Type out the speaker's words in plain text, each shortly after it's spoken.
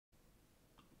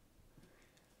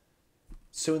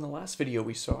So in the last video,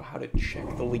 we saw how to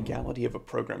check the legality of a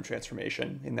program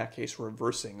transformation, in that case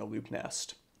reversing a loop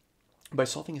nest, by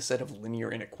solving a set of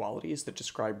linear inequalities that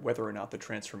describe whether or not the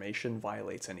transformation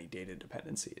violates any data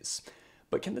dependencies.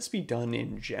 But can this be done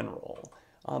in general?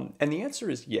 And the answer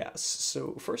is yes.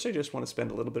 So first I just want to spend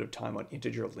a little bit of time on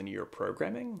integer linear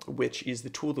programming, which is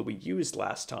the tool that we used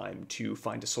last time to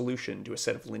find a solution to a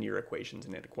set of linear equations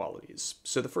and inequalities.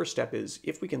 So the first step is,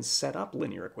 if we can set up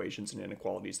linear equations and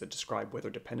inequalities that describe whether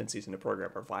dependencies in a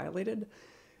program are violated,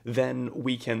 then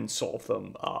we can solve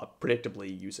them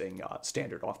predictably using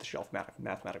standard off-the-shelf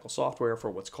mathematical software for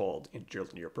what's called integer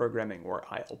linear programming, or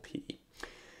ILP.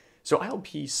 So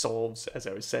ILP solves, as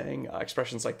I was saying,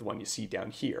 expressions like the one you see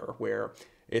down here, where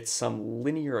it's some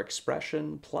linear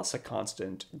expression plus a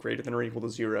constant greater than or equal to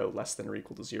 0, less than or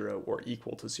equal to 0, or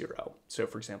equal to 0. So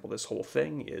for example, this whole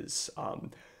thing is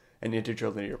an integer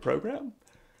linear program.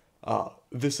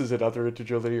 This is another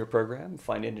integer linear program.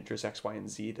 Find integers x, y, and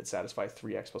z that satisfy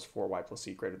 3x plus 4y plus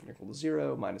z greater than or equal to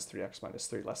 0, minus 3x minus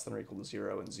 3 less than or equal to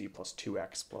 0, and z plus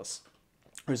 2x plus,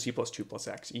 or z plus 2 plus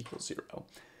x equals 0.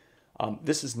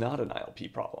 This is not an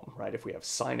ILP problem, right? If we have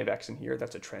sine of x in here,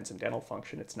 that's a transcendental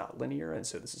function. It's not linear, and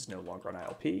so this is no longer an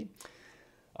ILP.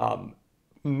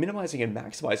 Minimizing and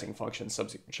maximizing functions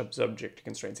subject to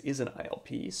constraints is an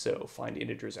ILP, so find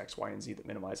integers x, y, and z that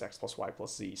minimize x plus y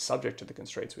plus z subject to the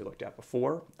constraints we looked at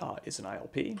before is an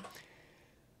ILP.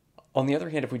 On the other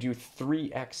hand, if we do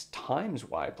 3x times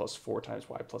y plus 4 times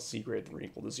y plus z greater than or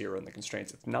equal to 0 in the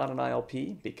constraints, it's not an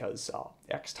ILP because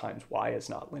x times y is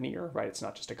not linear, right? It's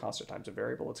not just a constant times a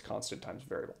variable, it's constant times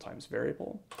variable times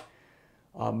variable.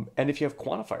 And if you have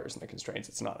quantifiers in the constraints,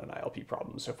 it's not an ILP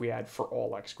problem. So if we add for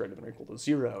all x greater than or equal to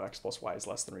 0, x plus y is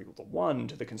less than or equal to 1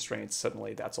 to the constraints,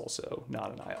 suddenly that's also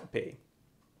not an ILP.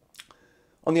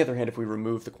 On the other hand, if we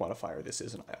remove the quantifier, this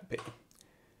is an ILP.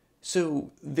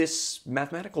 So this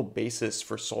mathematical basis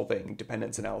for solving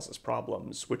dependence analysis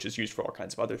problems, which is used for all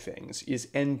kinds of other things, is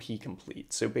NP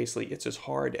complete. So basically it's as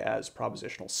hard as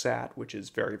propositional SAT, which is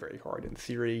very, very hard in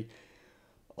theory.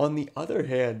 On the other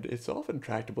hand, it's often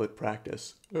tractable in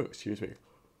practice. Oh, excuse me.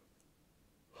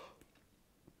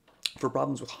 For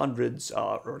problems with hundreds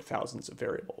or thousands of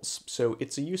variables. So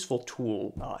it's a useful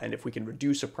tool, and if we can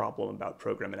reduce a problem about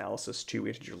program analysis to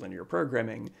integer linear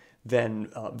programming, then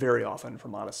very often for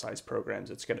modest-sized programs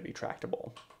it's going to be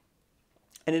tractable.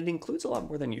 And it includes a lot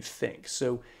more than you think.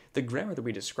 So the grammar that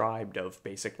we described of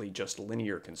basically just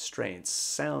linear constraints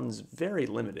sounds very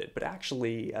limited, but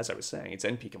actually, as I was saying, it's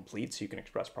NP complete, so you can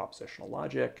express propositional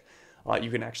logic.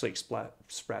 You can actually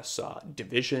express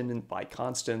division by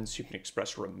constants. You can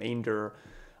express remainder.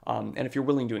 And if you're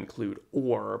willing to include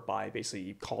OR by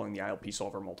basically calling the ILP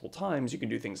solver multiple times, you can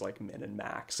do things like min and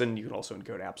max. And you can also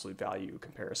encode absolute value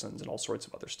comparisons and all sorts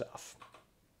of other stuff.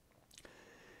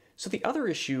 So the other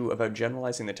issue about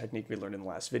generalizing the technique we learned in the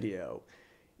last video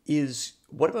is,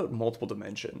 what about multiple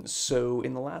dimensions? So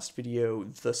in the last video,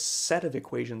 the set of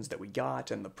equations that we got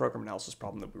and the program analysis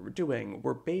problem that we were doing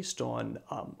were based on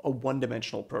a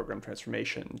one-dimensional program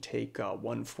transformation. Take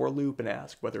one for loop and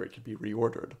ask whether it could be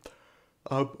reordered.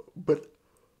 But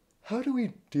how do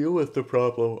we deal with the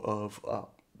problem of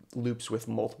loops with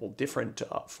multiple different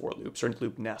for loops, or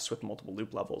loop nests with multiple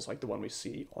loop levels, like the one we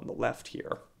see on the left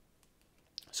here?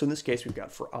 So in this case, we've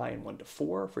got for I in 1 to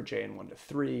 4, for j in 1 to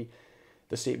 3,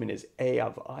 the statement is a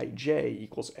of ij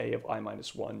equals a of I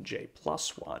minus 1, j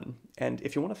plus 1. And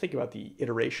if you want to think about the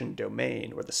iteration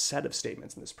domain, or the set of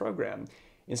statements in this program,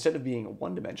 instead of being a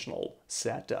one-dimensional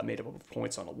set made up of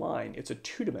points on a line, it's a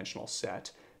two-dimensional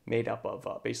set made up of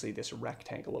basically this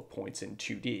rectangle of points in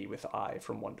 2D, with I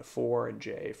from 1 to 4 and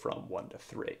j from 1 to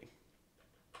 3.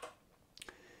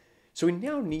 So we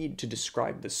now need to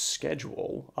describe the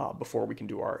schedule before we can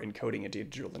do our encoding into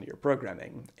integer linear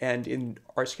programming. And in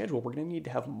our schedule, we're going to need to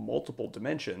have multiple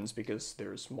dimensions because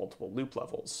there's multiple loop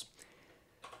levels.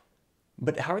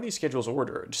 But how are these schedules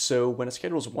ordered? So when a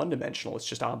schedule is one-dimensional, it's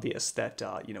just obvious that,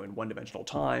 in one-dimensional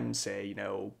time, say,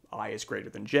 I is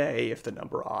greater than j if the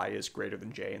number I is greater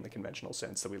than j in the conventional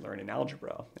sense that we learn in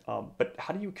algebra. But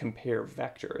how do you compare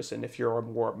vectors? And if you're a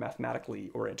more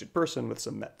mathematically oriented person with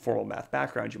some formal math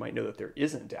background, you might know that there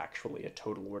isn't actually a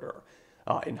total order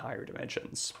in higher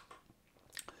dimensions.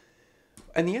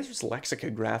 And the answer is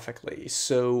lexicographically.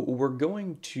 So we're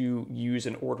going to use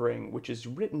an ordering which is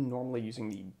written normally using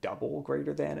the double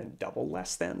greater than and double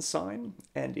less than sign.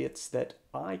 And it's that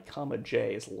I comma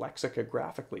j is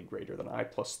lexicographically greater than I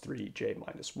plus 3 j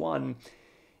minus 1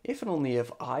 if and only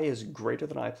if I is greater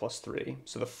than I plus 3.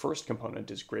 So the first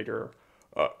component is greater,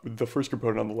 the first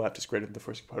component on the left is greater than the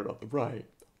first component on the right.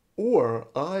 Or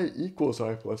I equals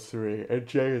I plus 3 and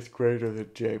j is greater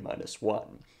than j minus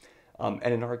 1.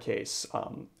 And in our case,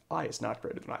 I is not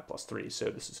greater than I plus 3, so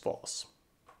this is false.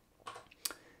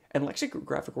 And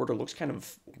lexicographic order looks kind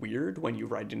of weird when you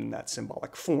write it in that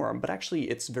symbolic form, but actually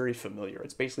it's very familiar.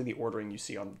 It's basically the ordering you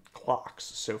see on clocks.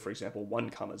 So for example,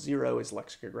 1, 0 is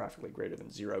lexicographically greater than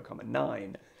 0,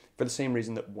 9, for the same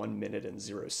reason that 1 minute and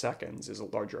 0 seconds is a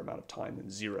larger amount of time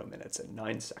than 0 minutes and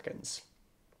 9 seconds.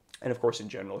 And of course, in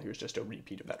general, here's just a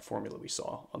repeat of that formula we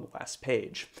saw on the last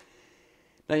page.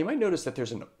 Now you might notice that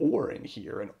there's an OR in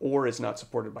here, and OR is not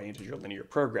supported by integer linear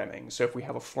programming. So if we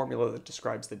have a formula that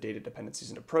describes the data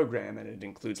dependencies in a program and it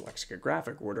includes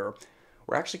lexicographic order,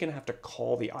 we're actually going to have to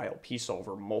call the ILP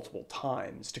solver multiple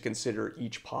times to consider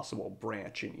each possible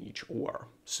branch in each OR.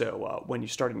 So when you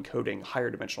start encoding higher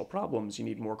dimensional problems, you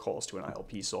need more calls to an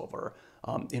ILP solver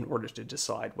in order to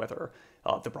decide whether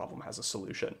the problem has a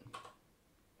solution.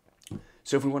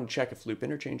 So if we want to check if loop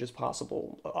interchange is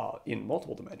possible in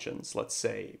multiple dimensions, let's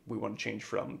say we want to change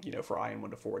from, for I in 1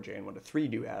 to 4, j in 1 to 3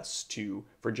 do s, to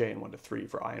for j in 1 to 3,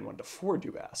 for I in 1 to 4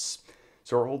 do s.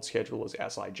 So our old schedule is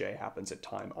Sij happens at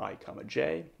time I,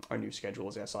 j. Our new schedule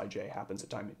is Sij happens at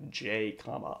time j,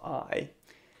 I.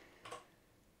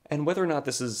 And whether or not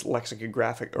this is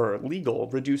lexicographic or legal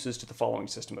reduces to the following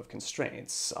system of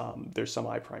constraints. There's some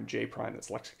I prime j prime that's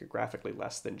lexicographically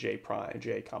less than j prime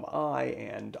j comma I,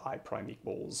 and I prime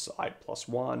equals I plus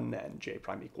 1, and j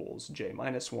prime equals j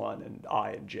minus 1, and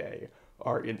I and j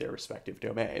are in their respective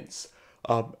domains.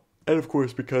 And of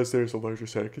course, because there's a larger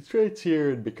set of constraints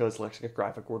here, and because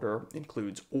lexicographic order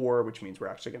includes OR, which means we're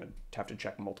actually going to have to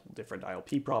check multiple different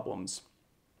ILP problems,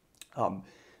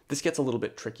 this gets a little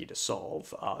bit tricky to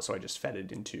solve, so I just fed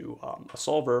it into a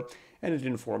solver, and it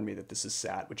informed me that this is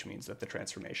SAT, which means that the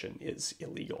transformation is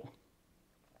illegal.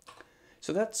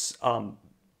 So that's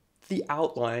the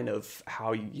outline of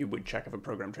how you would check if a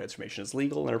program transformation is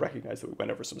legal, and I recognize that we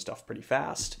went over some stuff pretty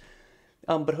fast.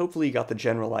 But hopefully you got the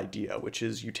general idea, which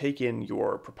is you take in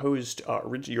your proposed,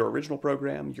 your original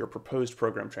program, your proposed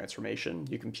program transformation,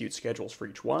 you compute schedules for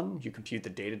each one, you compute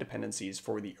the data dependencies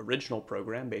for the original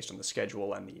program based on the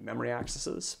schedule and the memory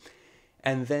accesses,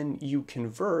 and then you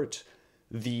convert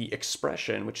the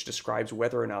expression which describes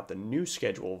whether or not the new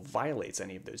schedule violates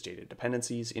any of those data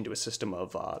dependencies into a system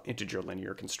of integer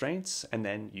linear constraints, and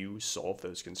then you solve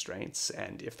those constraints,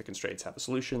 and if the constraints have a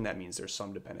solution, that means there's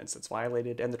some dependence that's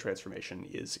violated and the transformation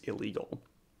is illegal.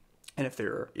 And if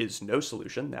there is no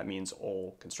solution, that means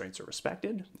all constraints are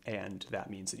respected, and that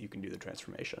means that you can do the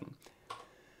transformation.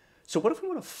 So what if we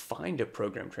want to find a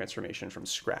program transformation from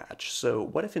scratch? So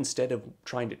what if instead of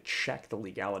trying to check the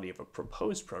legality of a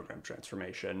proposed program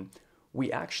transformation,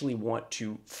 we actually want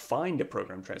to find a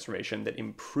program transformation that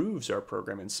improves our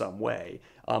program in some way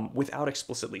without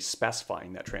explicitly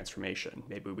specifying that transformation?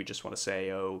 Maybe we just want to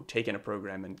say, oh, take in a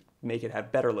program and make it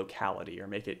have better locality or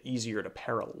make it easier to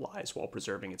parallelize while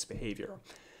preserving its behavior.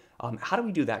 How do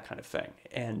we do that kind of thing?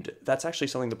 And that's actually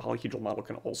something the polyhedral model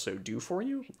can also do for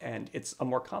you, and it's a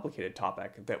more complicated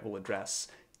topic that we'll address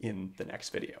in the next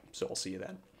video. So I'll see you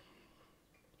then.